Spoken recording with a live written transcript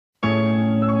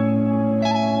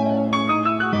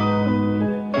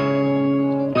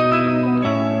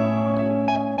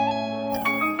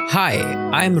Hi,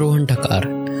 I'm Rohan Thakar,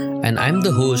 and I'm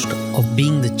the host of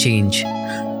Being the Change,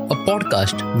 a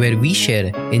podcast where we share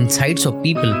insights of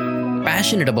people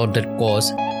passionate about their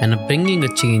cause and are bringing a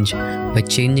change by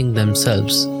changing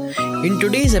themselves. In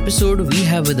today's episode, we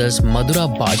have with us Madhura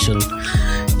Bachal.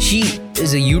 She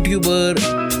is a YouTuber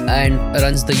and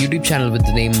runs the YouTube channel with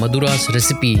the name Madhura's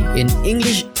Recipe in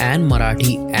English and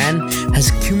Marathi and has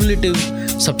cumulative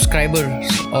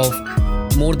subscribers of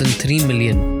more than 3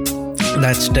 million.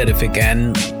 That's terrific.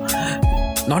 And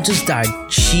not just that,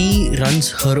 she runs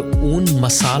her own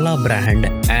masala brand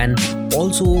and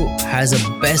also has a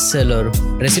bestseller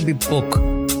recipe book.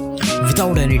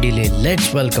 Without any delay,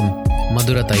 let's welcome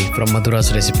Madhura Tai from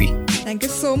Madhura's Recipe. Thank you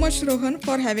so much, Rohan,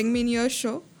 for having me in your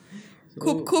show.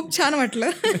 खूप छान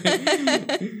वाटलं.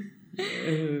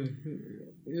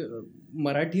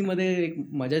 मराठीमध्ये एक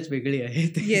मजाच वेगळी आहे.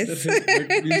 Yes.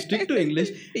 But we'll stick to English.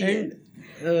 And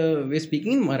we're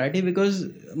speaking in Marathi because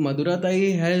Madhura Tai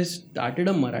has started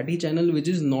a Marathi channel which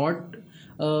is not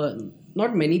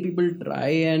many people try,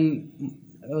 and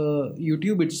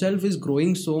YouTube itself is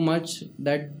growing so much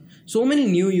that so many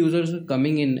new users are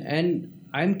coming in, and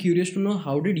I'm curious to know,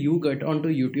 how did you get onto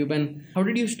YouTube and how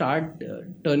did you start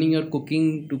turning your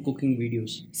cooking to cooking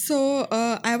videos? So,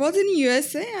 I was in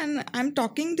USA and I'm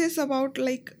talking this about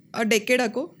like a decade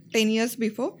ago, 10 years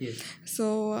before. Yes.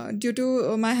 So, due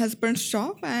to my husband's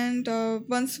job, and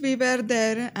once we were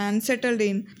there and settled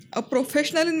in, a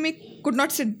professional in me could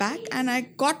not sit back and I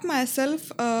got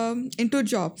myself into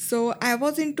job. So, I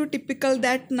was into typical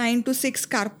that 9 to 6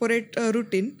 corporate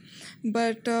routine.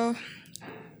 But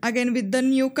again, with the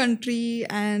new country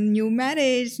and new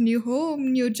marriage, new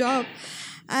home, new job,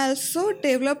 I also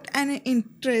developed an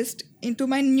interest into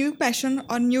my new passion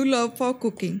or new love for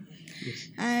cooking. Yes.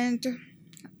 And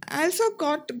I also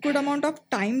got good amount of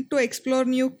time to explore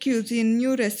new cuisine,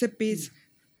 new recipes.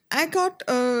 I got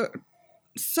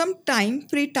some time,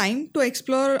 free time to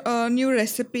explore new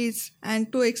recipes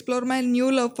and to explore my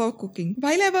new love for cooking.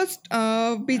 While I was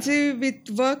busy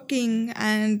with working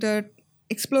and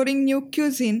exploring new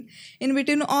cuisine, in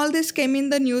between all this came in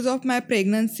the news of my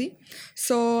pregnancy.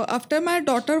 So after my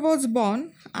daughter was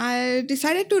born, I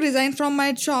decided to resign from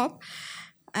my job,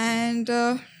 and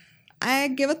I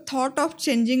gave a thought of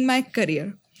changing my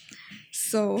career.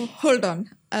 So hold on,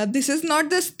 this is not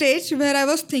the stage where I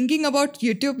was thinking about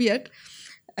YouTube yet.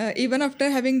 Even after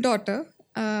having daughter,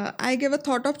 I gave a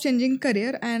thought of changing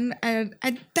career, and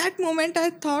at that moment I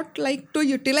thought like to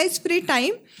utilize free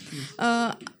time.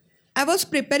 I was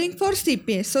preparing for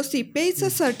CPA. So CPA is a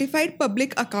certified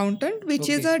public accountant, which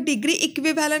is a degree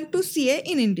equivalent to CA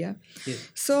in India. Yes.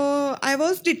 So I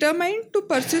was determined to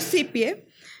pursue CPA,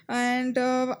 and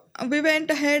we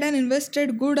went ahead and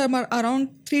invested good around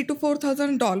 $3,000 to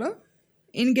 $4,000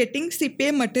 in getting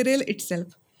CPA material itself.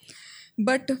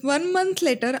 But 1 month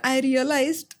later, I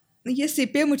realized ये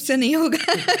CPA मुझसे नहीं होगा.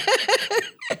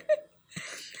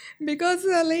 Because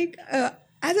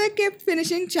as I kept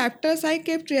finishing chapters, I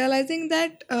kept realizing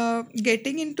that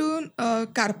getting into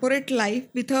corporate life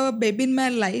with a baby in my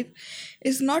life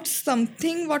is not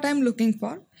something what I'm looking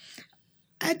for.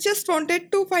 I just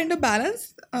wanted to find a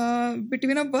balance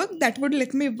between a work that would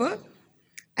let me work.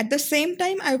 At the same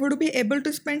time, I would be able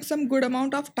to spend some good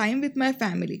amount of time with my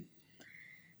family.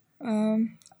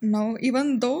 Now,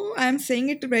 even though I'm saying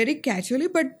it very casually,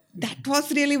 but that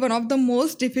was really one of the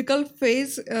most difficult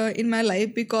phase in my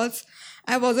life, because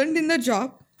I wasn't in the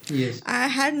job. Yes. I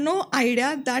had no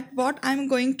idea that what I'm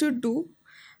going to do.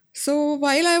 So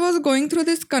while I was going through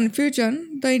this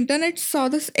confusion, the internet saw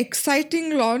this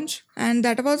exciting launch, and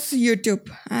that was YouTube.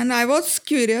 And I was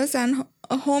curious, and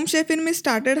a home chef in me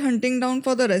started hunting down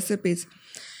for the recipes.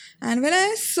 And when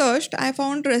I searched, I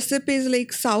found recipes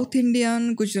like South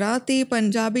Indian, Gujarati,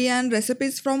 Punjabi, and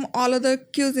recipes from all other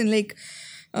cuisine like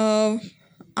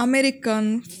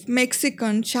American,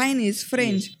 Mexican, Chinese,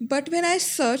 French. Yes. But when I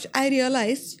searched, I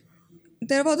realized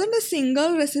there wasn't a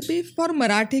single recipe for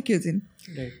Marathi cuisine.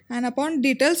 Right. And upon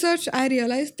detailed search, I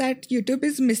realized that YouTube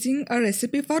is missing a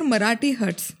recipe for Marathi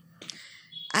huts.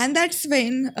 And that's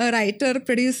when a writer,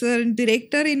 producer,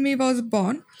 director in me was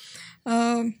born.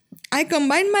 I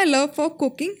combined my love for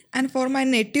cooking and for my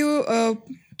native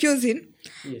cuisine.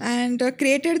 Yes. And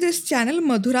created this channel,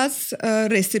 Madhura's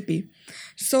Recipe.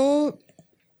 So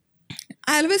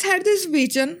I always had this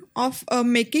vision of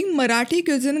making Marathi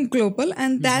cuisine global,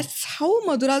 and that's how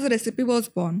Madhura's Recipe was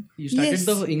born. You started Yes.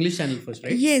 the English channel first,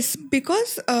 right? Yes,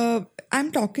 because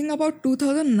I'm talking about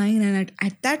 2009, and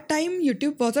at that time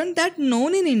YouTube wasn't that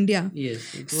known in India.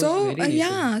 Yes. It was So very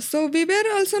recent. so we were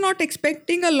also not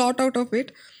expecting a lot out of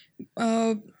it.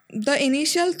 The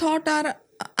initial thought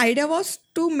idea was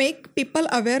to make people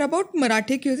aware about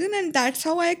Marathi cuisine, and that's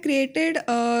how I created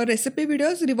recipe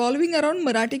videos revolving around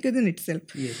Marathi cuisine itself.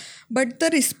 Yes. But the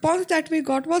response that we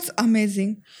got was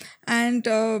amazing, and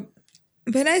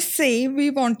when I say we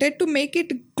wanted to make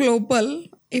it global,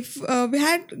 if we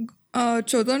had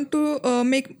chosen to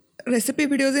make recipe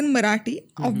videos in Marathi,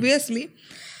 obviously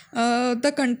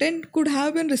the content could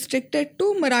have been restricted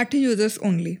to Marathi users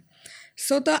only.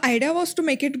 So the idea was to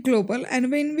make it global, and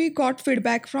when we got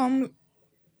feedback from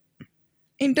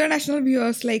international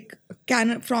viewers like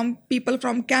from people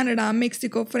from Canada,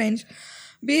 Mexico, French,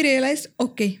 we realized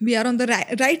okay, we are on the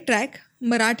right track.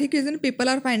 Marathi cuisine people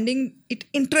are finding it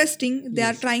interesting. They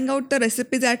are trying out the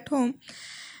recipes at home,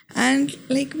 and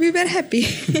like we were happy.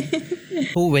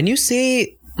 So when you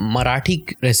say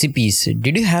Marathi recipes,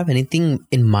 did you have anything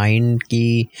in mind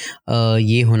कि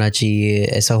ये होना चाहिए,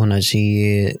 ऐसा होना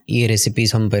चाहिए, ये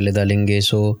recipes हम पहले डालेंगे?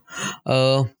 So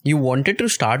you wanted to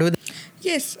start with.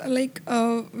 Yes, like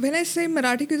when I say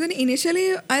Marathi cuisine,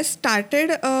 initially I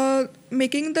started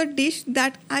making the dish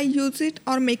that I use it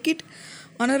or make it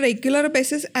on a regular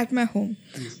basis at my home.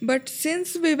 But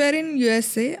since we were in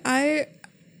USA,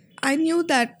 I knew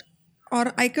that,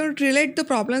 or I could relate the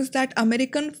problems that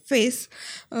American face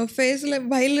like,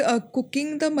 while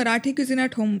cooking the Marathi cuisine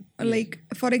at home. Like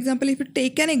for example, if you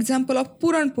take an example of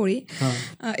puran puri,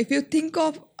 if you think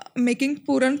of making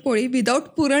puran puri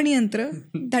without puran yantra,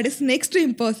 that is next to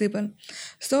impossible.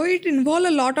 So it involved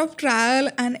a lot of trial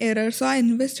and error. So I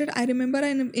remember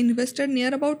I invested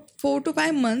near about 4 to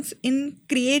 5 months in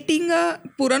creating a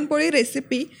puran puri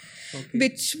recipe,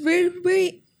 which will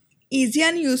be easy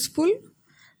and useful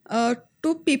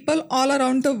to people all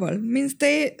around the world. Means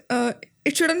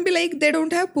it shouldn't be like they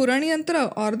don't have puran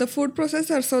yantra or the food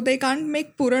processor, so they can't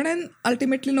make puran and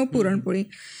ultimately no puran puri.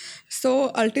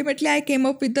 So ultimately I came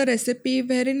up with the recipe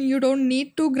wherein you don't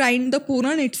need to grind the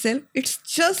puran itself. It's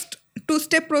just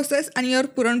two-step process and your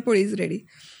puran puri is ready.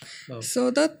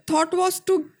 So the thought was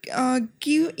to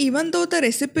give, even though the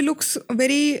recipe looks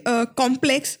very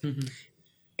complex,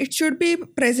 it should be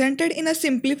presented in a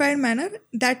simplified manner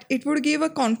that it would give a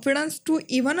confidence to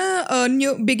even a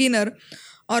new beginner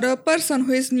or a person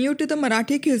who is new to the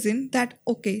Marathi cuisine that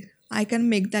okay, I can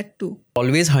make that too.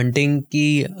 Always hunting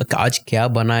कि आज क्या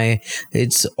बना है,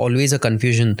 it's always a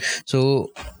confusion.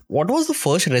 So what was the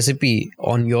first recipe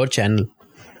on your channel?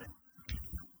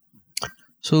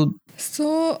 So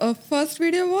First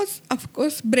video was of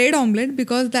course bread omelette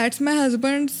because that's my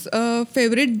husband's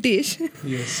favorite dish.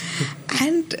 yes.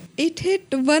 And it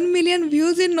hit 1 million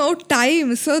views in no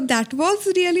time. So that was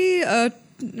really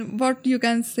what you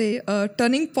can say a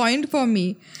turning point for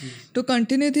me to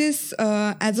continue this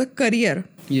as a career.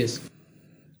 Yes.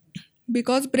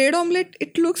 Because bread omelette,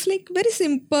 it looks like very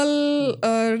simple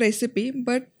recipe,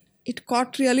 but it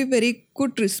got really very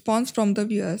good response from the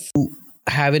viewers.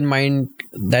 Have in mind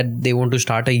that they want to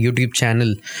start a YouTube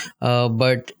channel,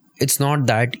 but it's not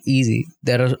that easy.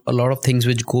 There are a lot of things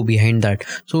which go behind that.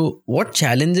 So what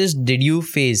challenges did you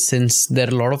face, since there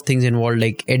are a lot of things involved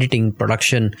like editing,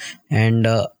 production, and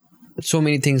so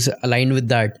many things aligned with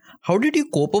that? How did you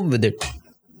cope up with it?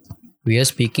 We are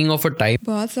speaking of a time.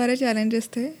 बहुत सारे challenges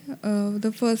थे.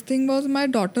 The first thing was my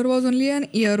daughter was only an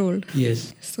year old.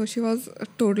 Yes. So she was a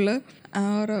toddler.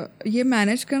 और ये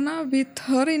manage करना with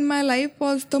her in my life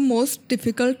was the most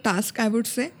difficult task, I would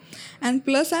say. And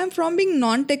plus I am from being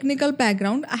non-technical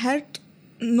background. I had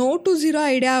no to zero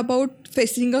idea about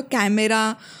facing a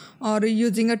camera or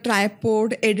using a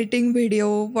tripod, editing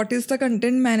video, what is the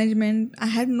content management. I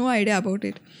had no idea about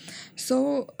it.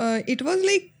 So it was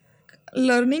like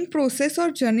learning process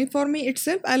or journey for me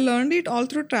itself. I learned it all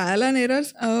through trial and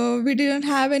errors. We didn't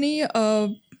have any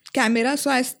camera, so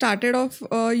I started off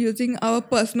using our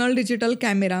personal digital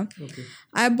camera. Okay.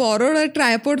 I borrowed a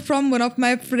tripod from one of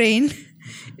my friend.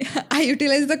 I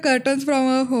utilized the curtains from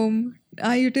our home.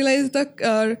 I utilized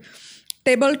the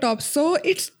tabletop. So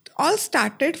it's all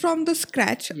started from the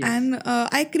scratch. Yes. And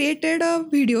I created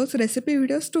recipe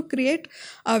videos to create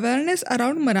awareness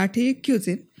around Marathi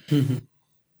cuisine.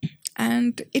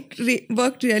 And it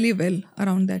worked really well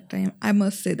around that time, I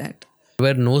must say that.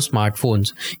 There were no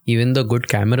smartphones. Even the good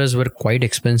cameras were quite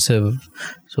expensive.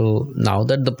 So now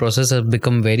that the process has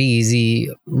become very easy,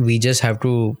 we just have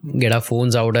to get our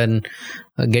phones out and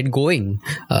get going.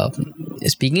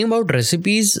 Speaking about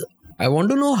recipes, I want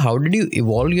to know, how did you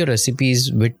evolve your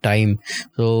recipes with time?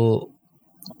 So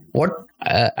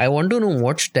I want to know,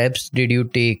 what steps did you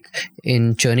take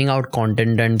in churning out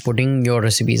content and putting your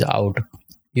recipes out?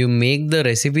 You make the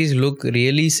recipes look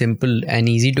really simple and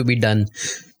easy to be done.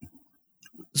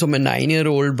 So my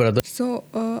 9-year-old brother. So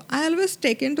I always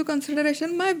take into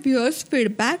consideration my viewers'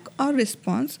 feedback or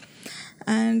response,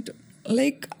 and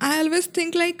like I always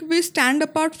think like we stand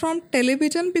apart from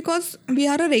television because we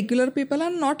are a regular people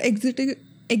and not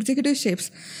executive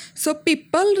chefs. So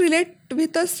people relate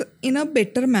with us in a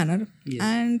better manner. Yes.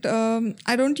 And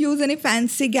I don't use any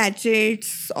fancy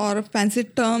gadgets or fancy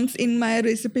terms in my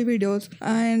recipe videos,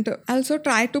 and I also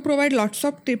try to provide lots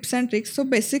of tips and tricks. So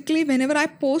basically whenever I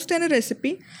post any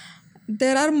recipe,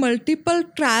 there are multiple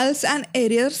trials and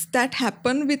errors that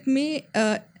happen with me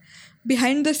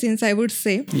behind the scenes, I would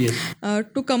say. Yes.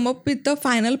 To come up with the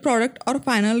final product or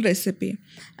final recipe.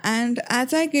 And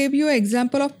as I gave you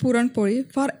example of puran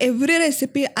pori, for every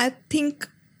recipe I think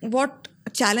what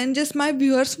challenges my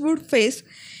viewers would face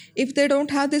if they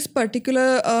don't have this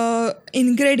particular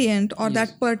ingredient or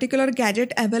that particular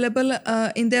gadget available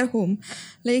in their home.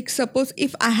 Like suppose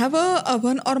if I have a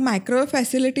oven or microwave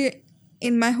facility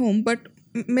in my home, but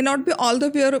may not be all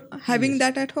the viewer having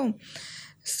that at home.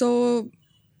 So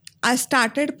I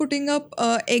started putting up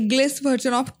a eggless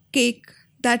version of cake,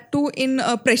 that too in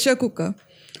a pressure cooker,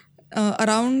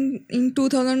 around in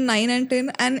 2009 and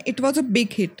 10, and it was a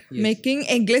big hit. Yes. Making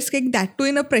eggless cake, that too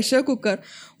in a pressure cooker,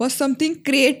 was something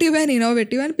creative and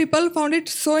innovative, and people found it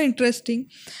so interesting.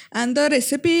 And the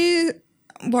recipe,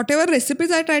 whatever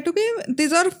recipes I try to give,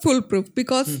 these are foolproof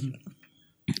because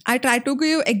I try to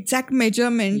give exact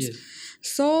measurements. Yes.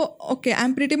 So, okay,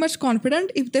 I'm pretty much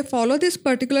confident if they follow this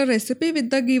particular recipe with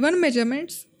the given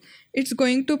measurements, it's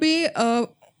going to be a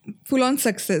full on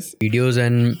success. Videos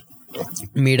and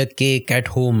made a cake at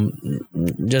home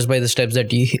just by the steps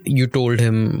that you told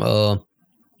him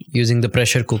using the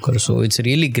pressure cooker. So it's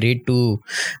really great to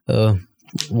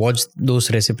watch those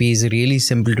recipes. Really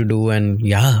simple to do, and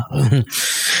yeah.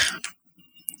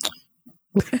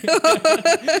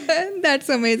 That's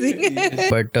amazing.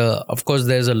 But of course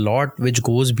there's a lot which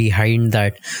goes behind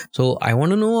that. So I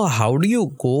want to know, how do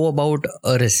you go about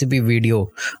a recipe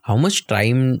video? How much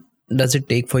time does it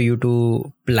take for you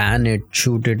to plan it,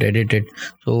 shoot it, edit it?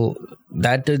 So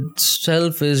that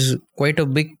itself is quite a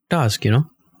big task,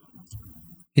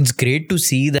 It's great to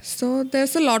see that. So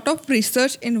there's a lot of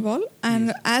research involved,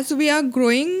 and as we are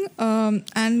growing,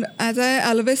 and as I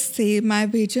always say, my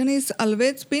vision is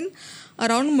always been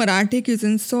around Marathi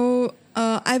cuisine. So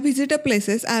I visit a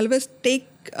places. I always take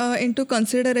into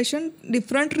consideration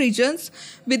different regions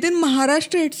within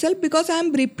Maharashtra itself because I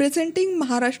am representing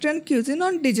Maharashtrian cuisine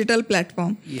on digital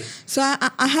platform. Yes. So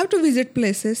I have to visit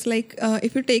places like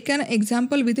if you take an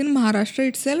example within Maharashtra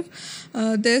itself,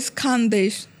 there's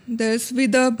Khandesh. There's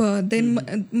Vidarbha, then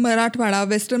Marathwada,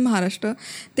 Western Maharashtra.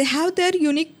 They have their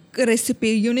unique recipe,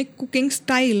 unique cooking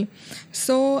style.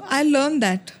 So I learn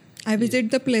that. I visit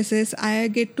the places, I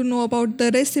get to know about the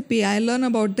recipe, I learn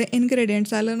about the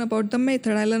ingredients, I learn about the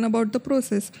method, I learn about the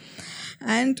process.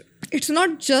 And it's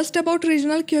not just about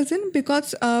regional cuisine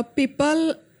because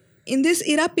people, in this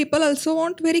era, people also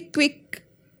want very quick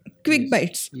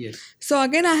bites. Yes. So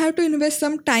again, I have to invest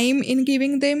some time in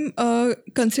giving them,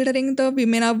 considering the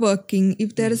women are working,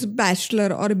 if there is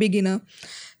bachelor or beginner.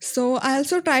 So I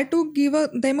also try to give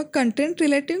them a content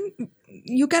relating.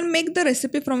 You can make the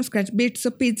recipe from scratch, be it's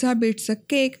a pizza, be it's a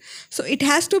cake. So it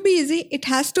has to be easy. It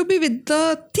has to be with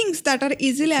the things that are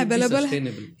easily available.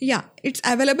 Sustainable. Yeah, it's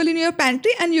available in your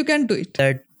pantry and you can do it.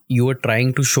 That you are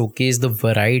trying to showcase the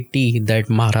variety that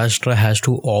Maharashtra has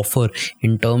to offer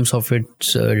in terms of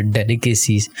its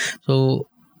delicacies. So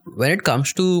when it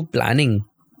comes to planning,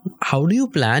 how do you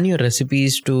plan your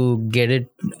recipes to get it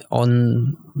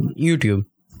on YouTube?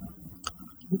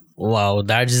 Wow,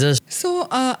 that's just... So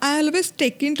I always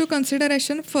take into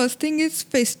consideration, first thing is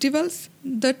festivals,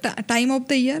 the time of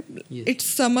the year. Yes. It's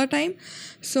summertime.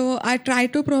 So I try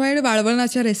to provide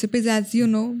Valvanacha recipes, as you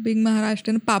know, being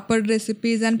Maharashtrian, papad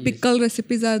recipes and pickle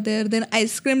recipes are there. Then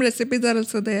ice cream recipes are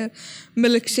also there,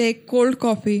 milkshake, cold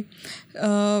coffee.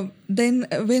 Then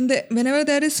whenever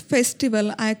there is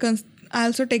festival, I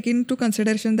also take into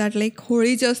consideration that like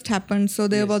Holi just happened, so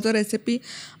there was a recipe,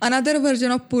 another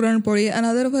version of Puran Poli,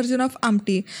 another version of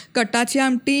Amti. Katachi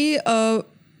Amti,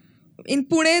 in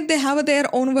Pune they have their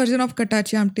own version of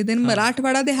Katachi Amti. Then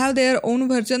Marathwada they have their own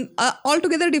version,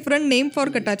 altogether different name for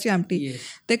Katachi Amti.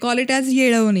 Yes. They call it as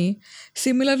Yelavani.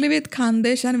 Similarly with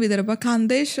Khandesh and Vidarbha,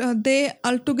 Khandesh, they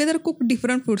altogether cook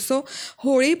different foods. So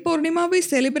Holi Purnima we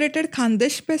celebrated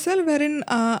Khandesh special, wherein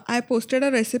I posted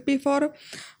a recipe for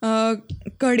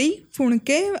kadi,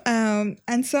 funke,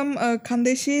 and some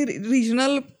Khandeshi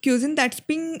regional cuisine that's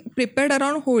being prepared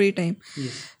around Holi time.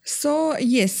 Yes. So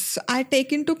yes, I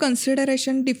take into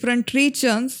consideration different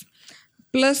regions,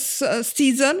 plus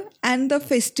season and the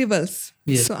festivals.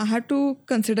 Yes. So I had to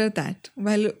consider that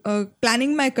while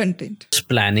planning my content.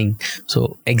 Planning.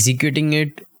 So executing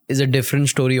it is a different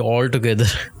story altogether.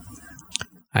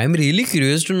 I'm really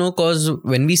curious to know because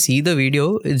when we see the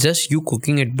video, it's just you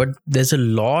cooking it, but there's a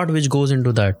lot which goes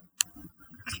into that.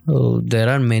 So there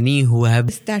are many who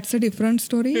have. That's a different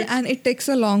story and it takes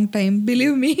a long time.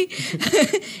 Believe me,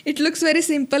 it looks very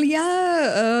simple.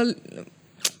 Yeah,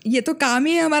 ये तो काम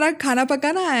ही है हमारा खाना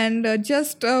पकाना and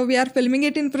just we are filming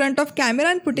it in front of camera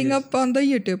and putting up on the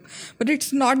YouTube. But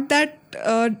it's not that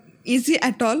easy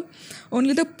at all.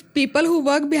 Only the people who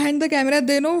work behind the camera,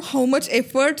 they know how much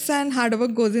efforts and hard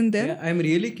work goes in there. Yeah, I'm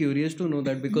really curious to know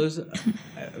that because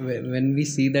when we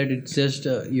see that it's just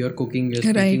you're cooking, you're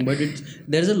speaking, but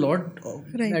there's a lot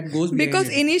that goes behind because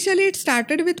it. initially it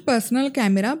started with personal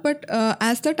camera, but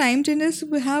as the time changes,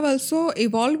 we have also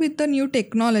evolved with the new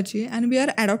technology and we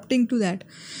are adapting to that.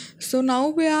 So now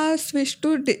we are switched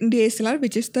to DSLR,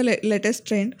 which is the latest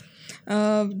trend.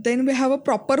 Then we have a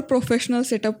proper professional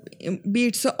setup, be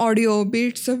it's a audio, be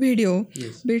it's a video,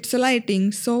 be it's a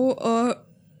lighting. So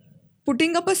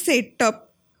putting up a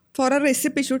setup for a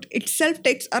recipe shoot itself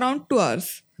takes around 2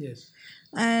 hours. Yes.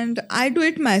 And I do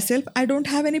it myself. I don't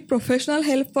have any professional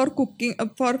help for cooking,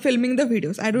 for filming the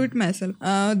videos. I do it myself.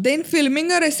 Then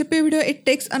filming a recipe video, it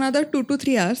takes another 2 to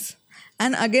 3 hours.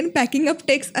 And again, packing up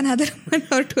takes another 1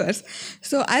 or 2 hours.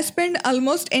 So I spend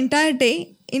almost entire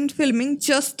day in filming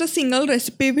just a single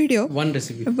recipe video. One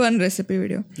recipe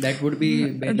video. that would be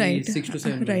barely 6 to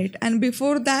 7 right. And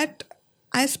before that,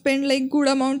 I spend like good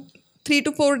amount 3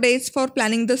 to 4 days for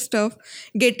planning the stuff,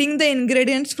 getting the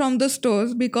ingredients from the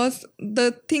stores because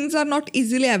the things are not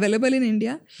easily available in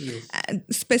India,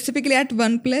 specifically at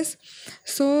one place.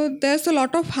 So there's a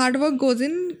lot of hard work goes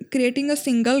in creating a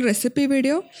single recipe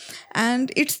video,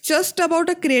 and it's just about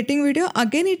a creating video.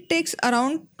 Again, it takes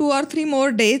around 2 or 3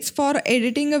 more days for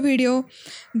editing a video,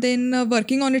 then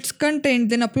working on its content,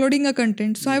 then uploading a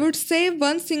content. So I would say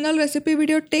one single recipe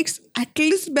video takes at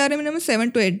least bare minimum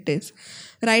 7 to 8 days.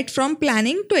 Right from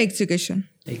planning to execution.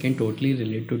 I can totally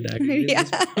relate to that. Yeah.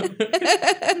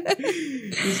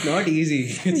 It's not easy.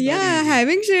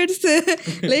 Having chefs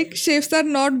like chefs are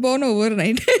not born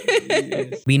overnight.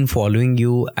 Been following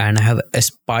you and have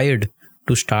aspired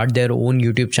to start their own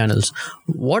YouTube channels.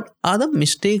 What are the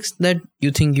mistakes that you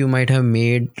think you might have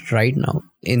made right now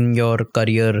in your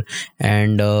career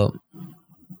and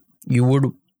you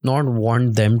would not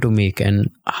want them to make, and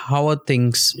how are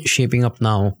things shaping up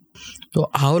now? So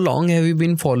how long have you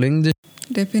been following this?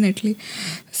 Definitely.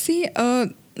 See,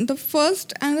 the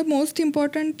first and the most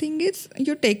important thing is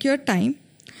you take your time.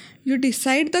 You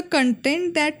decide the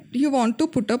content that you want to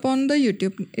put up on the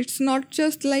YouTube. It's not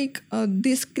just like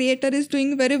this creator is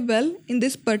doing very well in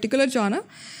this particular genre,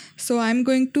 so I'm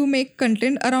going to make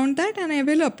content around that and I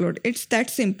will upload. It's that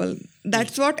simple.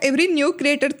 That's what every new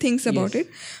creator thinks about it.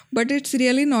 But it's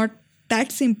really not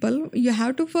that simple. You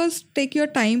have to first take your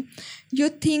time. You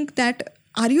think that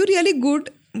are you really good?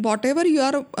 Whatever you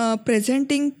are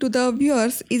presenting to the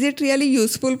viewers, is it really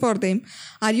useful for them?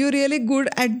 Are you really good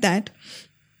at that?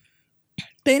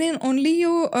 Then only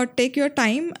you take your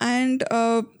time and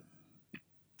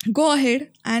go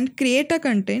ahead and create a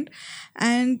content.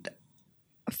 And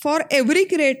for every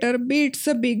creator, be it's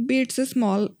a big, be it's a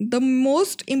small, the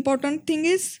most important thing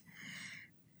is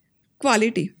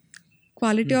quality.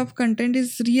 Quality of content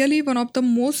is really one of the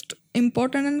most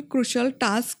important and crucial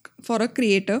tasks for a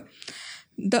creator.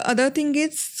 The other thing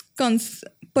is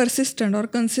persistent or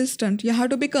consistent. You have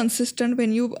to be consistent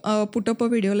when you put up a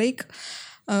video. Like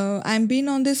I've been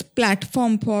on this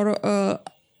platform for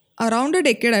around a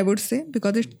decade, I would say,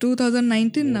 because it's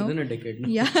 2019 now. More than a decade. No?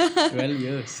 Yeah. 12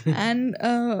 years. And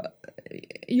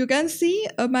you can see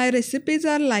my recipes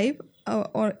are live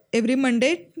or every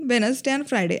Monday, Wednesday and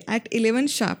Friday at 11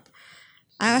 sharp.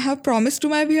 I have promised to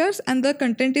my viewers and the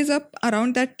content is up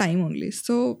around that time only.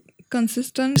 So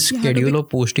consistent. Schedule of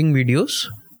posting videos.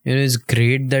 It is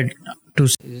great that to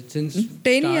since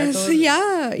 10 years.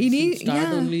 Yes.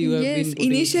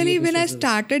 Initially when I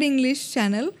started English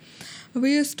channel,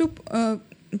 we used to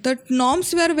the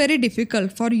norms were very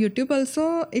difficult for YouTube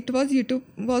also. YouTube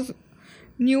was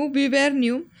new, we were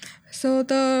new, so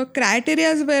the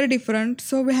criteria were different.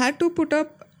 So we had to put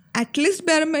up at least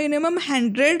bare minimum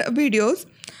 100 videos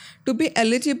to be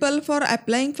eligible for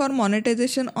applying for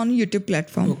monetization on YouTube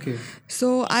platform. Okay.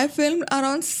 So I filmed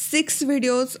around 6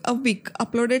 videos a week,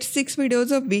 uploaded 6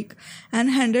 videos a week and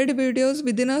 100 videos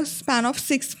within a span of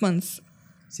 6 months.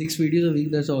 6 videos a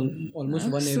week, that's almost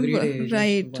one every day.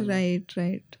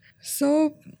 Right.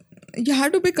 So you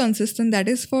have to be consistent, that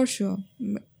is for sure.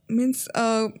 Means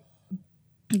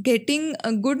getting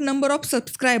a good number of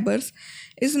subscribers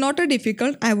is not a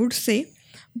difficult, I would say,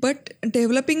 but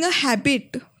developing a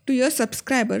habit to your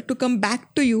subscriber to come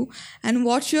back to you and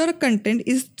watch your content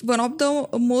is one of the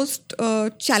most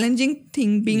challenging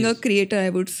thing being a creator, I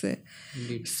would say.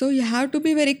 Indeed. So you have to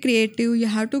be very creative, you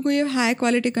have to give high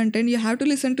quality content, you have to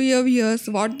listen to your viewers,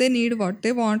 what they need, what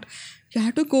they want, you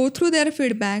have to go through their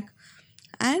feedback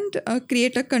and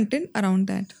create a content around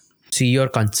that. See your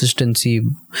consistency,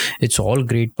 it's all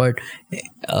great, but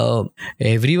uh,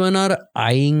 everyone are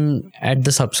eyeing at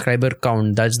the subscriber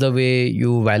count. That's the way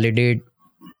you validate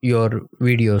your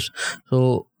videos.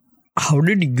 So how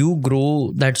did you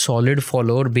grow that solid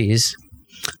follower base?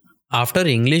 After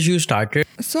English you started.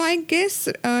 So I guess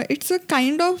it's a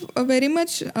kind of a very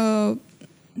much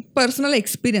personal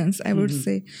experience, I would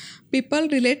say. People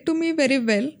relate to me very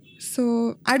well.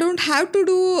 So I don't have to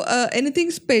do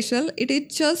anything special. It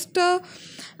is just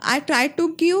I try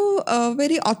to give a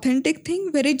very authentic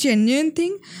thing, very genuine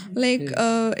thing. Like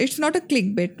it's not a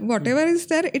clickbait. Whatever is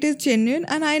there, it is genuine,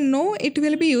 and I know it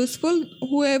will be useful.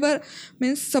 Whoever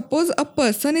means, suppose a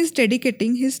person is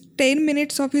dedicating his 10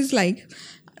 minutes of his life.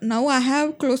 Now I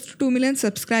have close to 2 million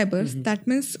subscribers. That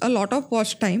means a lot of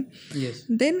watch time. Yes.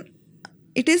 Then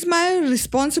it is my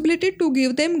responsibility to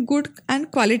give them good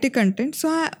and quality content.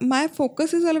 So my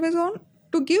focus is always on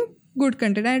to give good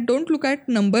content. I don't look at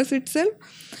numbers itself.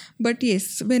 But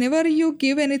yes, whenever you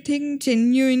give anything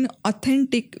genuine,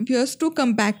 authentic, viewers to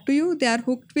come back to you, they are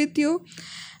hooked with you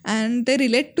and they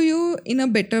relate to you in a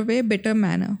better way, better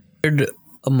manner.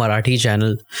 A Marathi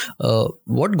channel.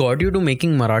 What got you to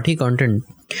making Marathi content?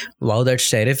 Wow, that's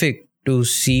terrific to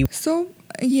see. So,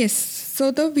 yes,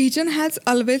 so the vision has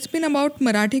always been about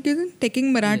Marathi cuisine,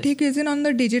 taking Marathi cuisine on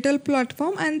the digital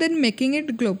platform and then making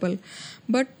it global.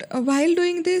 But while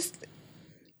doing this,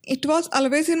 it was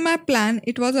always in my plan,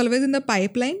 it was always in the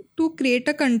pipeline to create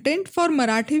a content for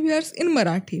Marathi viewers in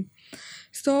Marathi.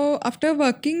 So after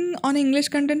working on English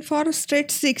content for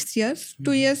straight 6 years,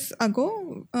 2 years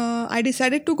ago, I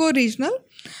decided to go regional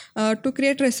to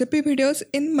create recipe videos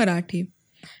in Marathi.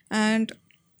 And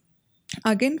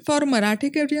again, for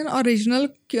Marathi Korean or regional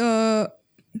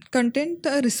content,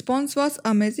 the response was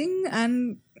amazing,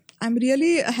 and I'm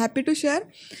really happy to share.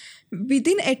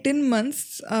 Within 18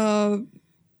 months,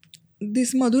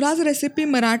 this Madhura's recipe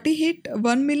Marathi hit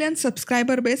 1 million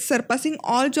subscriber base, surpassing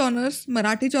all genres,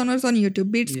 Marathi genres on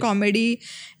YouTube, be it comedy,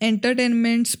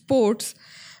 entertainment, sports.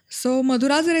 So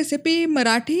Madhura's recipe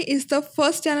Marathi is the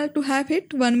first channel to have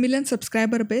hit 1 million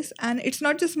subscriber base, and it's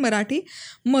not just Marathi.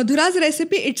 Madhura's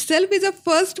recipe itself is the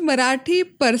first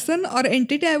Marathi person or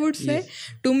entity, I would say,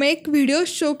 to make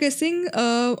videos showcasing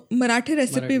Marathi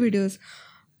recipe videos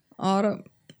or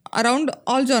around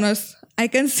all genres. I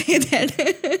can say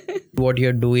that. What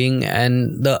you're doing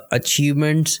and the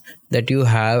achievements that you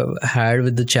have had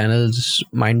with the channels,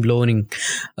 mind blowing.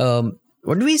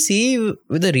 What do we see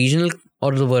with the regional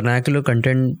or the vernacular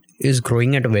content is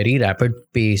growing at a very rapid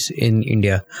pace in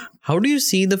India? How do you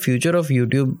see the future of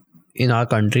YouTube in our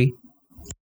country?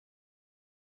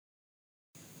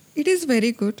 It is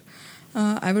very good,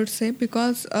 I would say,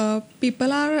 because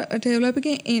people are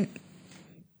developing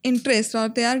interest, or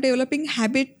they are developing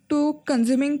habit to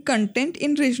consuming content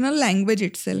in regional language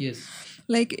itself.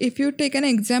 Like if you take an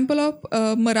example of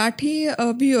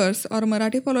Marathi viewers or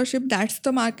Marathi followership, that's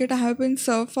the market I have been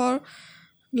served for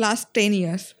last 10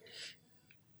 years.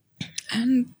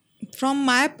 And from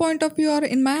my point of view or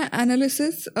in my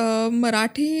analysis,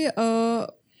 Marathi,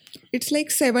 it's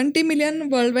like 70 million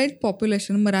worldwide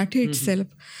population, Marathi itself.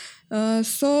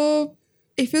 So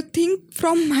if you think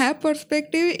from my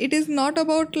perspective, it is not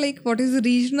about like what is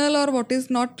regional or what is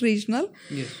not regional,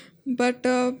 but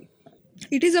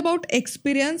it is about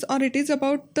experience or it is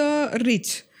about the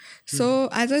reach. So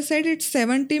as I said, it's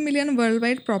 70 million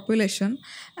worldwide population,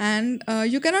 and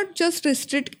you cannot just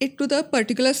restrict it to the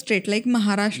particular state like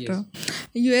Maharashtra.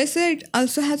 USA it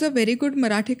also has a very good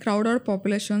Marathi crowd or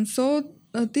population. So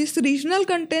this regional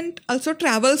content also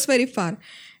travels very far.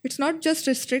 It's not just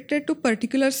restricted to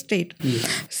particular state.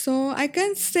 So I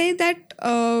can say that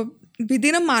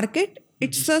within a market,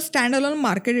 it's a standalone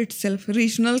market itself,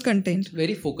 regional content.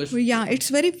 Very focused. Yeah, it's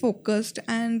very focused,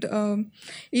 and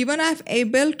even I've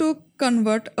able to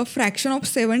convert a fraction of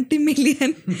 70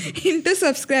 million into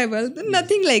subscribers.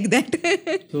 Nothing like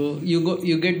that. So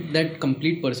you get that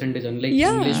complete percentage, unlike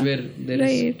Yeah, English where there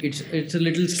right. it's a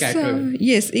little scattered. So,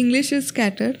 yes, English is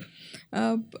scattered.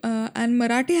 And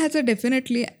Marathi has a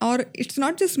definitely, or it's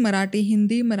not just Marathi,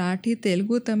 Hindi, Marathi,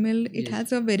 Telugu, Tamil, it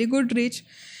has a very good reach.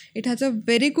 It has a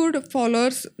very good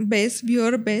followers base,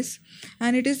 viewer base,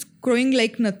 and it is growing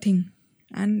like nothing.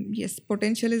 And yes,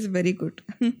 potential is very good.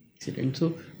 Excellent.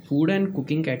 So, food and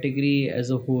cooking category as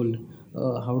a whole,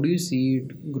 how do you see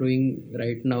it growing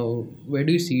right now? Where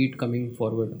do you see it coming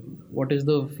forward? What is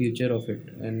the future of it,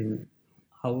 and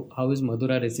how is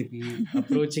Madhura recipe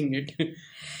approaching it?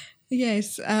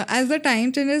 Yes, as the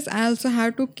time changes, I also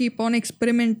have to keep on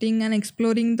experimenting and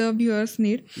exploring the viewers'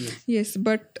 need. Yes, Yes,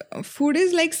 but food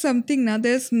is like something now.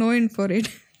 There's no end for it.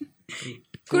 food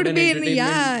Could and be in, entertainment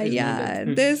yeah, is no death.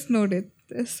 yeah. There's no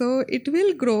death. So it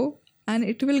will grow, and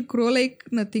it will grow like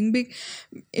nothing big.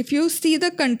 If you see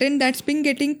the content that's been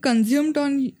getting consumed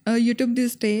on YouTube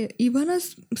this day, even a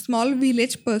small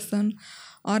village person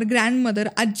or grandmother,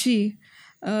 Aji,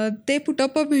 they put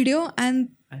up a video and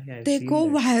I've they seen go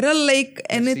that. viral like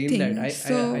I've seen that. anything. I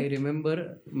So,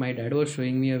 remember my dad was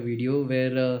showing me a video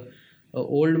where a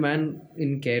old man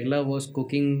in Kerala was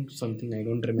cooking something. I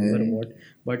don't remember right, what,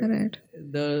 but right.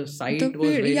 the sight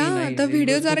was very Yeah, nice. the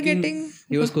videos are getting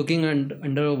He was cooking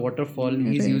under a waterfall.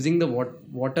 He's right, using the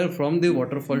water from the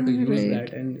waterfall to use right,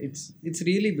 that, and it's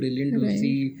really brilliant to right,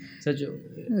 see such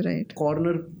right,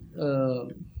 corner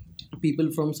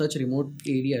people from such remote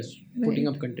areas putting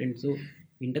right. up content. So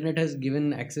internet has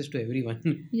given access to everyone.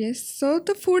 Yes, so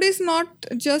the food is not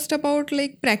just about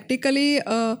like practically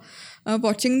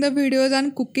watching the videos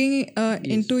and cooking Yes.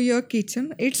 into your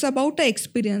kitchen. It's about the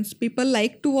experience. People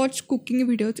like to watch cooking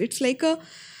videos. It's like a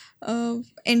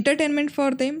entertainment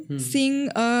for them. Hmm. Seeing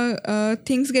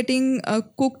things getting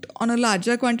cooked on a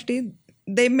larger quantity,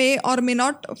 they may or may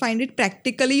not find it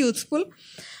practically useful,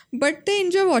 but they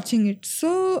enjoy watching it.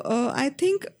 So I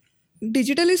think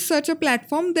digital is such a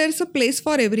platform. There's a place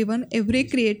for everyone, every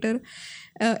Yes. creator,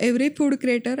 every food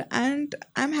creator, and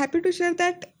I'm happy to share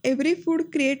that every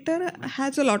food creator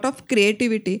has a lot of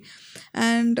creativity,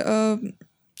 and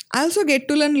I also get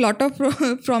to learn a lot of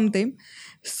from them.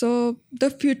 So the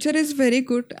future is very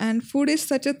good, and food is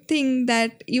such a thing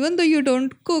that even though you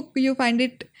don't cook, you find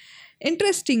it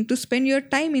interesting to spend your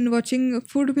time in watching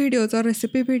food videos or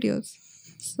recipe videos.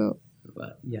 So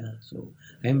Yeah, so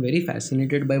I am very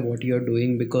fascinated by what you are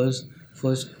doing because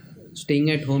first, staying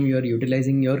at home, you are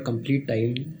utilizing your complete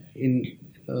time in.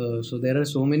 So there are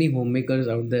so many homemakers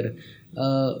out there,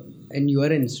 and you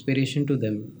are an inspiration to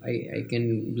them. I can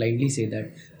blindly say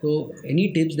that. So any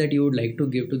tips that you would like to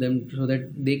give to them so that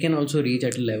they can also reach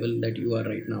at a level that you are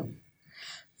right now?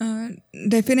 uh,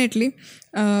 definitely.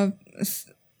 S-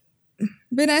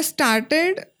 when I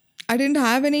started, I didn't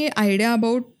have any idea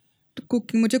about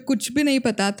cooking. मुझे कुछ भी नहीं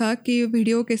पता था कि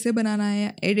video कैसे बनाना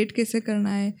है, edit कैसे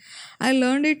करना है. I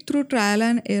learn it through trial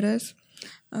and errors.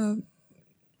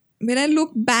 When I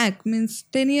look back, means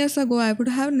 10 years ago, I would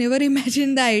have never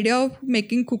imagined the idea of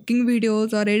making cooking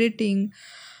videos or editing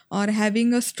or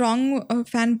having a strong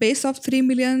fan base of 3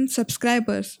 million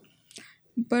subscribers.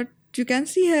 But you can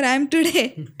see here I am today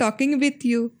talking with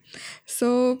you.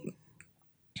 So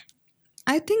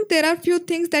I think there are few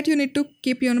things that you need to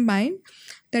keep in mind.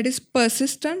 That is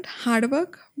persistent, hard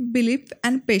work, belief,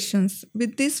 and patience.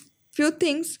 With these few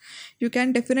things, you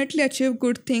can definitely achieve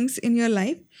good things in your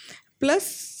life. Plus,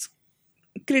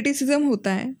 criticism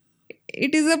hota hai.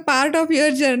 It is a part of your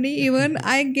journey. Even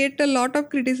I get a lot of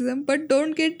criticism, but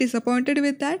don't get disappointed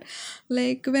with that.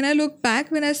 Like when I look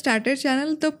back, when I started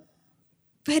channel, the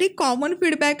very common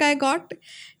feedback I got,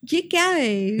 ये क्या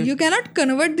है? You cannot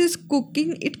convert this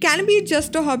cooking. It can be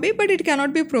just a hobby, but it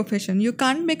cannot be a profession. You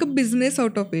can't make a business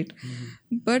out of it.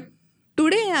 But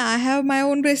today I have my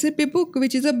own recipe book,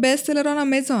 which is a bestseller on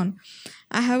Amazon.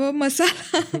 I have a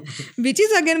masala, which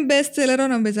is again bestseller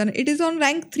on Amazon. It is on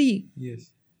rank 3.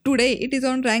 Yes. Today it is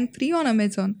on rank 3 on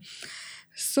Amazon.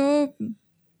 So,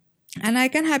 and I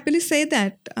can happily say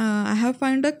that I have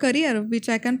found a career which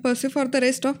I can pursue for the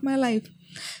rest of my life.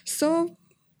 So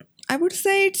I would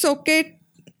say it's okay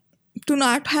to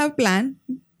not have plan.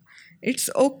 It's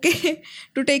okay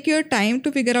to take your time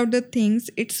to figure out the things.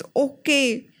 It's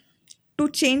okay to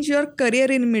change your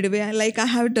career in midway, like I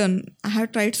have done. I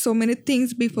have tried so many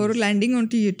things before Yes. landing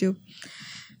onto YouTube.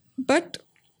 But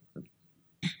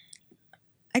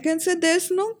I can say there's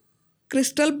no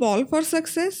crystal ball for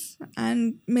success,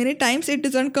 and many times it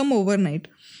doesn't come overnight.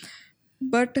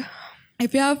 But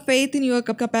if you have faith in your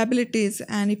capabilities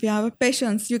and if you have a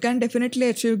patience, you can definitely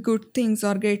achieve good things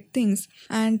or great things.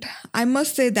 And I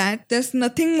must say that there's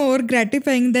nothing more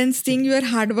gratifying than seeing your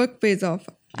hard work pays off.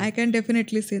 I can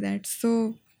definitely say that.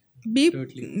 So be,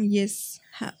 Totally. yes,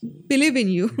 believe in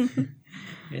you.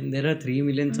 And there are 3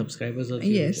 million subscribers of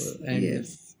you, Yes, and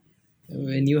yes,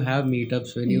 when you have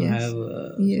meetups, when you have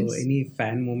yes, so yes. any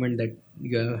fan moment that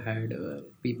you have had,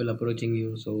 people approaching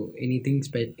you, so anything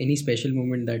any special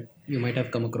moment that you might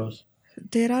have come across?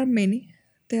 There are many.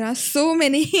 There are so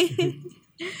many.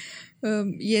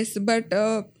 Yes, but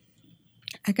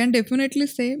I can definitely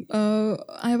say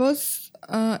I was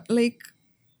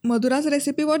Madhura's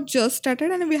recipe was just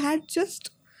started and we had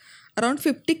just around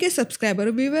 50K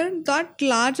subscriber. We were not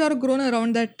large or grown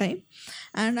around that time.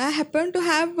 And I happened to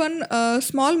have one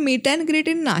small meet and greet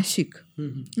in Nashik,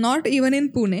 not even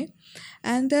in Pune.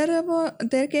 And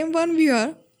there came one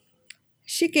viewer.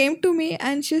 She came to me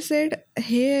and she said,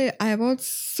 "Hey, I was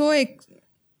so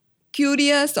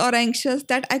curious or anxious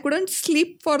that I couldn't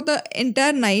sleep for the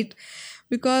entire night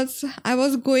because I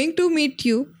was going to meet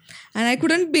you and I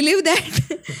couldn't believe that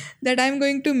that I'm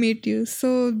going to meet you."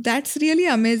 So that's really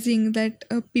amazing that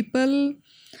people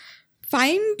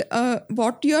find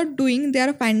what you're doing, they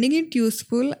are finding it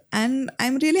useful, and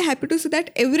I'm really happy to see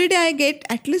that every day I get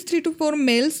at least 3 to 4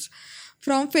 mails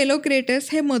from fellow creators.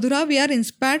 "Hey Madhura, we are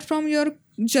inspired from your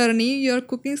journey, your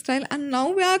cooking style, and now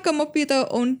we are come up with our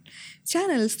own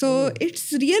channel." So it's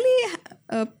really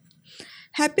a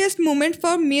happiest moment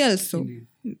for me also,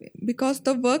 because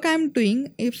the work I'm doing,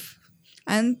 if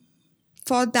and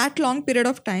for that long period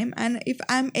of time, and if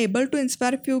I'm able to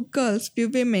inspire few girls, few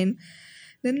women,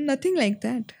 then nothing like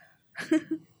that.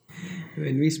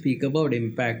 When we speak about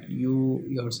impact, you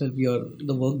yourself,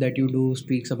 the work that you do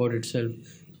speaks about itself.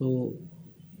 So,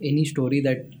 any story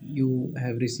that you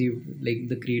have received, like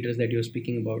the creators that you're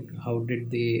speaking about, how did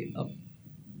they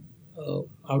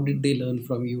learn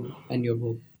from you and your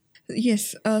work?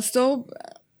 Yes, so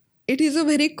it is a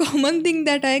very common thing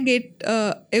that I get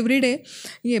every day.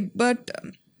 Yeah, but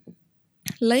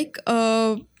like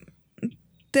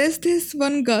there's this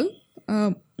one girl,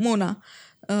 Mona.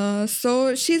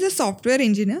 So she's a software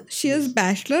engineer. She is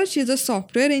bachelor. She's a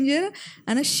software engineer,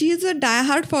 and she is a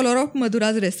diehard follower of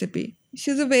Madhura's recipe.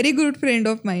 She's a very good friend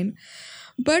of mine.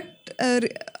 But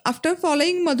after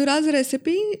following Madhura's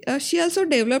recipe, she also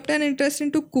developed an interest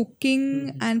into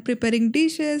cooking and preparing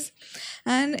dishes.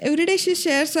 And every day she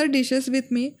shares her dishes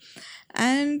with me.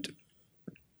 And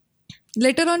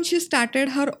later on, she started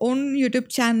her own YouTube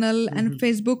channel and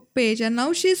Facebook page. And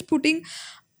now she's putting,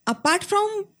 apart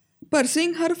from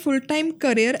pursuing her full-time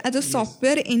career as a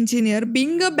software engineer,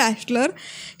 being a bachelor,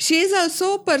 she is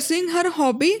also pursuing her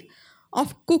hobby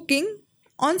of cooking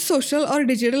on social or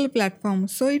digital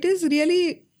platforms. So it is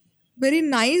really very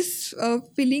nice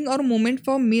feeling or moment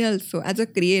for me also as a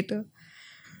creator.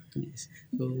 Yes.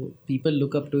 So people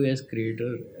look up to you as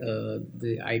creator,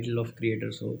 the idol of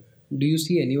creator. So do you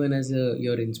see anyone as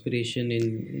your inspiration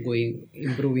in going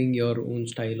improving your own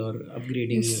style or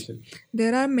upgrading Yes, yourself?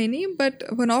 there are many, but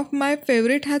one of my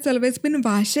favorite has always been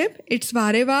Vashep. It's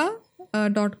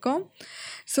vareva.com.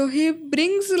 So he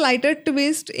brings lighter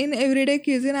twist in everyday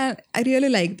cuisine, and I really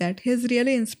like that. He's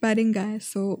really inspiring guy.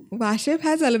 So Vashep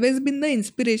has always been the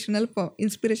inspiration for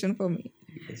me.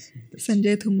 Yes, that's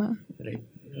Sanjay Thuma. right.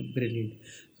 Brilliant.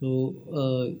 So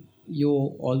you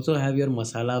also have your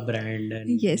masala brand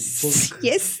and Yes, book.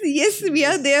 yes, yes. We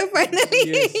are Yes. there finally.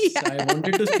 Yes, I Yeah.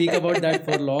 wanted to speak about that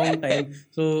for a long time.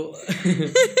 So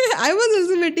I was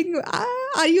also waiting.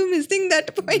 Are you missing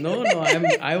that point? no, no,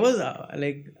 I was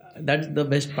like that's the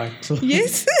best part. So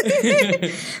Yes.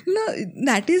 No,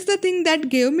 that is the thing that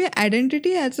gave me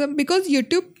identity as a, because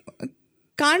YouTube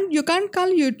can't call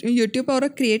YouTube or a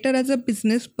creator as a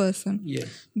business person.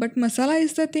 yes, But masala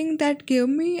is the thing that gave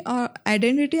me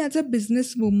identity as a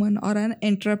business woman or an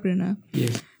entrepreneur.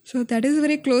 yes. So that is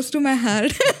very close to my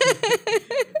heart.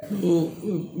 So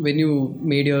when you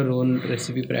made your own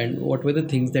recipe brand, what were the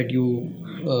things that you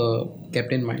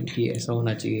kept in mind? कि ऐसा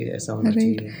होना चाहिए, ऐसा होना Right.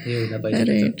 चाहिए, ये होना पाहिजे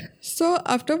त्याच्यात. Right. So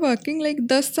after working like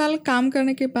 10 साल काम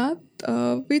करने के बाद,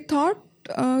 we thought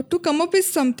to come up with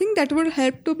something that would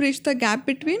help to bridge the gap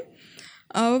between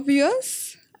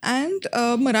viewers and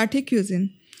Marathi cuisine.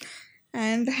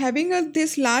 And having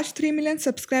this large 3 million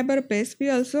subscriber base, we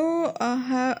also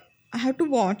have to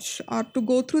watch or to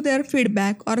go through their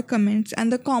feedback or comments.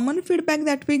 And the common feedback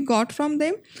that we got from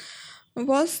them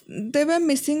was they were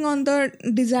missing on the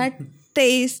desired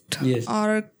taste Yes.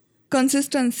 or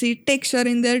consistency, texture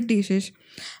in their dishes.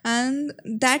 And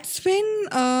that's when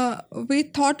we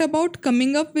thought about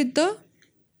coming up with the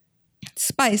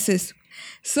spices.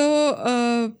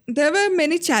 So there were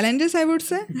many challenges, I would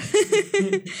say.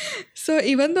 So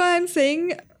even though I'm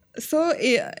saying, so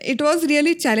it was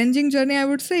really challenging journey, I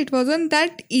would say. It wasn't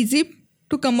that easy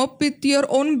to come up with your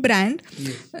own brand.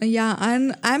 Yes. Yeah,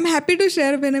 and I'm happy to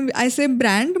share when I say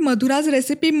brand, Madhura's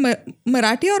Recipe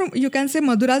Marathi, or you can say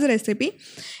Madhura's Recipe,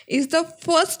 is the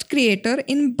first creator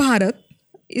in Bharat,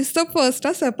 is the first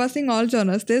surpassing all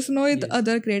genres. There's no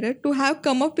other creator to have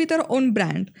come up with her own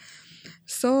brand.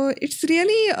 So it's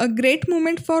really a great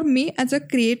moment for me as a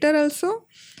creator also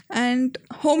and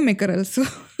homemaker also.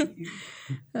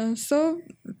 So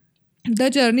The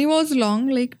journey was long.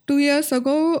 Like 2 years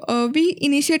ago, we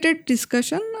initiated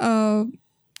discussion.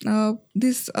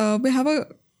 This We have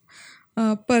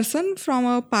a person from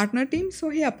a partner team, so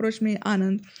he approached me,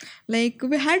 Anand. Like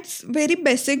we had very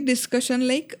basic discussion,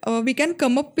 like we can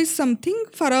come up with something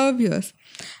for our viewers.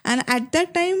 And at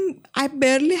that time, I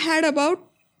barely had about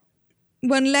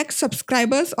 1 lakh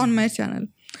subscribers on my channel.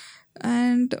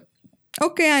 And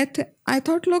okay, I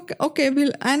thought, look, okay,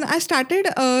 we'll, and I started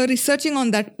researching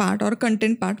on that part or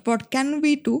content part, what can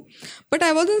we do. But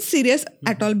I wasn't serious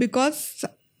at all, because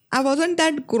I wasn't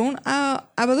that grown,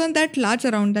 I wasn't that large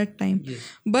around that time. Yes.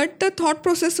 But the thought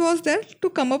process was there to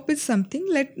come up with something.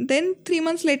 Then 3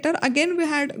 months later, again we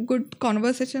had good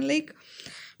conversation, like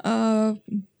uh,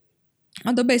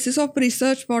 on the basis of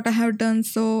research what I have done.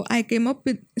 So I came up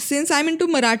with, since I'm into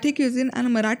Marathi cuisine and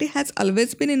Marathi has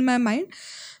always been in my mind,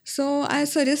 so I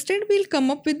suggested we'll come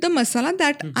up with the masala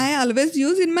that I always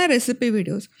use in my recipe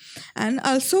videos, and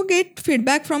also get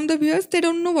feedback from the viewers. They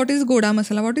don't know what is Goda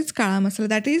masala, what is Kala masala.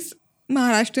 That is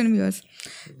Maharashtrian viewers.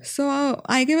 So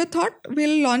I gave a thought,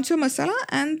 we'll launch a masala,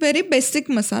 and very basic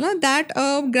masala that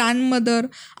a grandmother,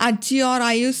 Aji or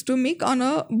I used to make on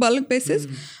a bulk basis.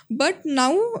 But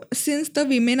now, since the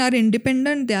women are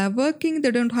independent, they are working,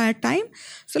 they don't have time.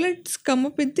 So let's come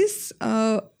up with this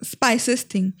spices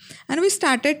thing. And we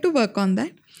started to work on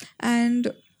that.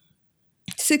 And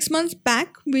 6 months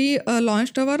back, we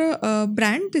launched our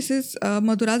brand. This is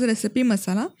Madhura's Recipe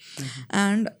Masala.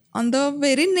 And on the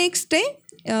very next day,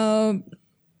 uh,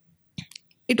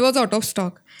 it was out of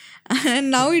stock.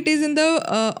 And now it is in the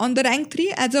on the rank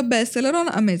 3 as a bestseller on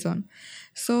Amazon.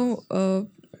 So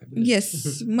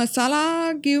yes,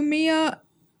 masala gave me an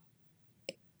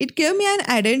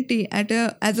identity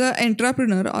as an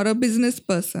entrepreneur or a business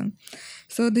person.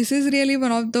 So this is really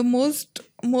one of the most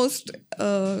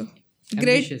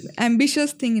great Ambitious.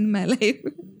 ambitious thing in my life.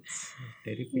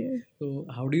 Terrific. So,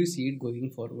 how do you see it going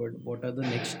forward? What are the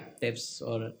next steps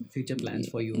or future plans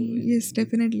for you? Yes,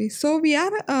 definitely. So we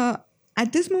are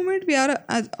at this moment we are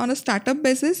on a startup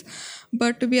basis,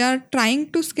 but we are trying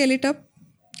to scale it up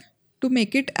to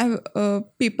make it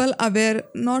people aware,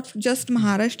 not just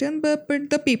Maharashtrian, but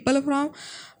the people from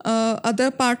other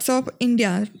parts of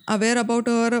India aware about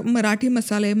our Marathi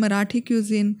masale, Marathi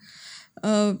cuisine.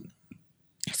 Uh,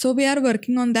 so we are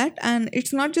working on that, and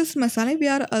it's not just masala. We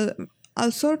are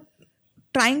also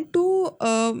trying to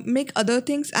make other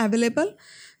things available,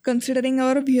 considering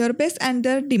our viewer base and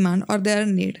their demand or their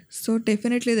need. So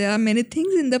definitely there are many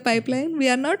things in the pipeline. We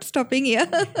are not stopping here.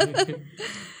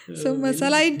 So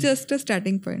masala is just a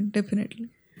starting point, definitely.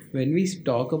 When we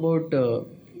talk about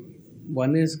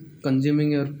one is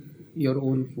consuming your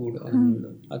own food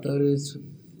and other is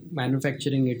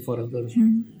manufacturing it for others.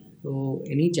 So,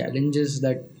 any challenges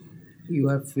that you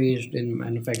have faced in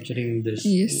manufacturing this?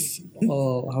 Yes.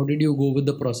 How did you go with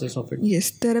the process of it?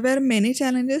 Yes, there were many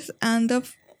challenges, and the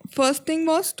first thing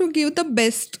was to give the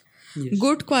best, Yes.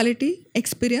 good quality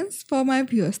experience for my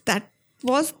viewers. That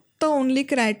was the only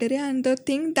criteria and the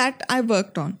thing that I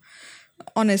worked on,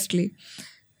 honestly.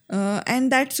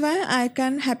 And that's why I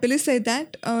can happily say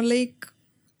that, like,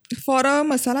 for a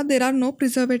masala, there are no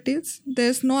preservatives,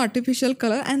 there's no artificial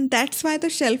color, and that's why the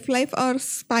shelf life or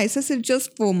spices is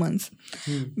just 4 months.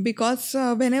 Because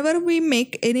whenever we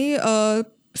make any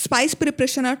spice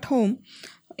preparation at home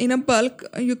in a bulk,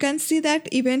 you can see that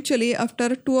eventually after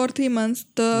 2 or 3 months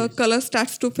the color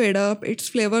starts to fade up, its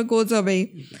flavor goes away.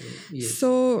 Yes.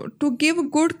 So to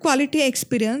give good quality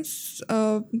experience,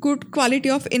 good quality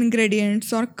of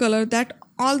ingredients or color, that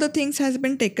all the things has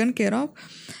been taken care of.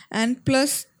 And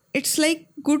plus it's like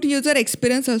good user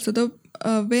experience also. The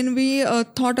when we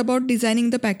thought about designing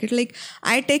the packet, like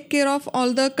I take care of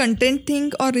all the content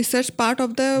thing or research part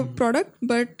of the product,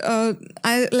 but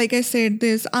I, like I said,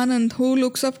 there's Anand who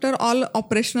looks after all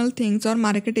operational things or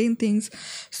marketing things.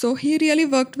 So he really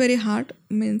worked very hard.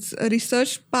 Means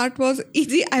research part was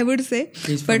easy, I would say.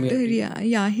 He's from But your team.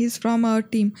 yeah, he's from our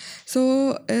team.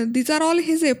 So these are all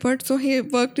his efforts. So he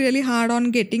worked really hard on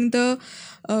getting the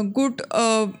good,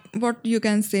 what you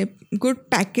can say, good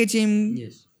packaging.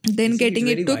 Yes. Then It's getting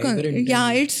very it to vibrant yeah,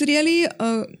 and- it's really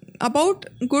about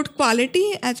good quality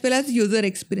as well as user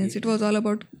experience. It was all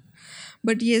about.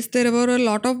 But yes, there were a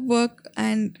lot of work,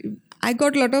 and I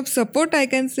got a lot of support, I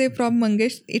can say, from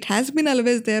Mangesh. It has been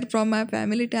always there from my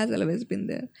family. It has always been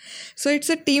there. So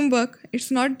it's a teamwork. It's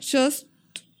not just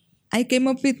I came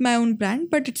up with my own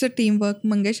brand, but it's a teamwork.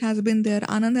 Mangesh has been there,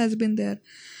 Anand has been there,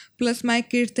 plus my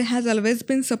kids. They has always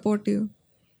been supportive.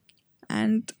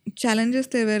 And challenges,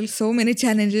 there were so many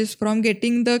challenges, from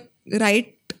getting the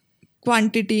right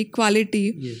quantity, quality,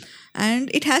 Yes. and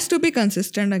it has to be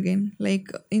consistent again. Like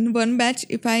in one batch,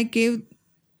 if I give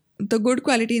the good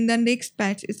quality in the next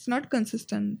batch, it's not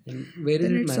consistent. And where is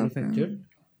Then it it's of manufactured?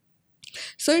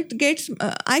 so it gets.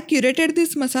 I curated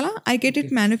this masala. I get it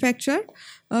Okay. manufactured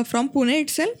from Pune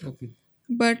itself. Okay.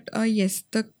 But yes,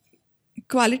 the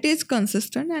quality is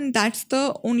consistent, and that's the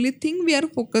only thing we are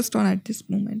focused on at this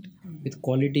moment. With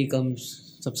quality comes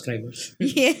subscribers.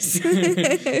 Yes.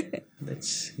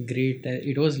 That's great.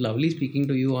 It was lovely speaking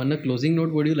to you. On a closing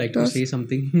note, would you like to Those say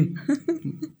something?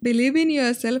 believe in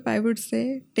yourself, I would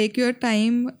say. Take your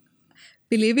time,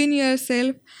 believe in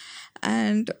yourself,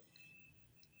 and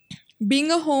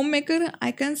being a homemaker,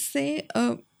 I can say,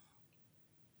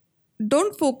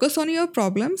 don't focus on your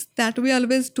problems that we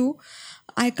always do.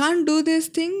 I can't do this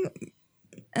thing,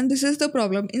 and this is the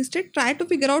problem. Instead, try to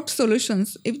figure out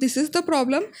solutions. If this is the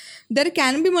problem, there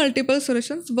can be multiple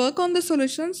solutions. Work on the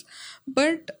solutions,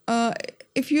 but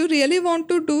if you really want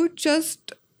to do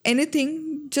just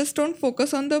anything, just don't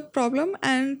focus on the problem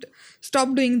and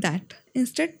stop doing that.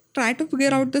 Instead, try to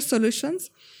figure out the solutions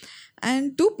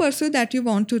and do pursue that you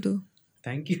want to do.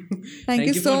 Thank you. Thank you Thank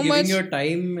you for so giving much. your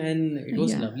time, and it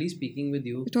was Yeah, lovely speaking with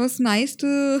you. it was nice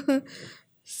to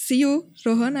see you,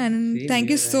 Rohan, and Same thank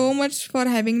you here, so and much for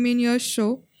having me in your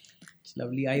show. it's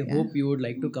lovely. I Yeah, hope you would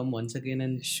like to come once again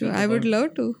and sure, speak I would about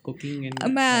love to. cooking and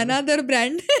My travel. another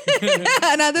brand,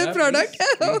 another Yeah, product.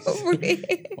 please, please.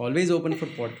 Hopefully. Always open for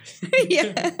podcast.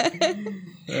 Yeah.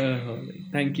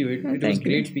 Thank you. It was Thank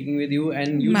you. great speaking with you.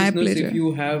 And you My listeners, if pleasure.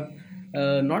 you have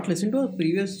not listened to us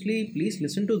previously, please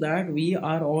listen to that. We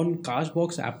are on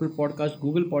Castbox, Apple Podcast,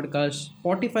 Google Podcast,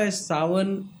 Spotify,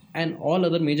 Savan, and all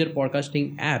other major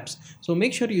podcasting apps. So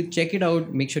make sure you check it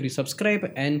out. Make sure you subscribe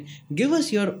and give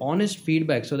us your honest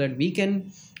feedback so that we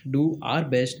can do our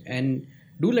best, and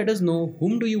do let us know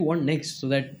whom do you want next so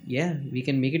that yeah we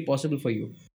can make it possible for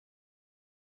you.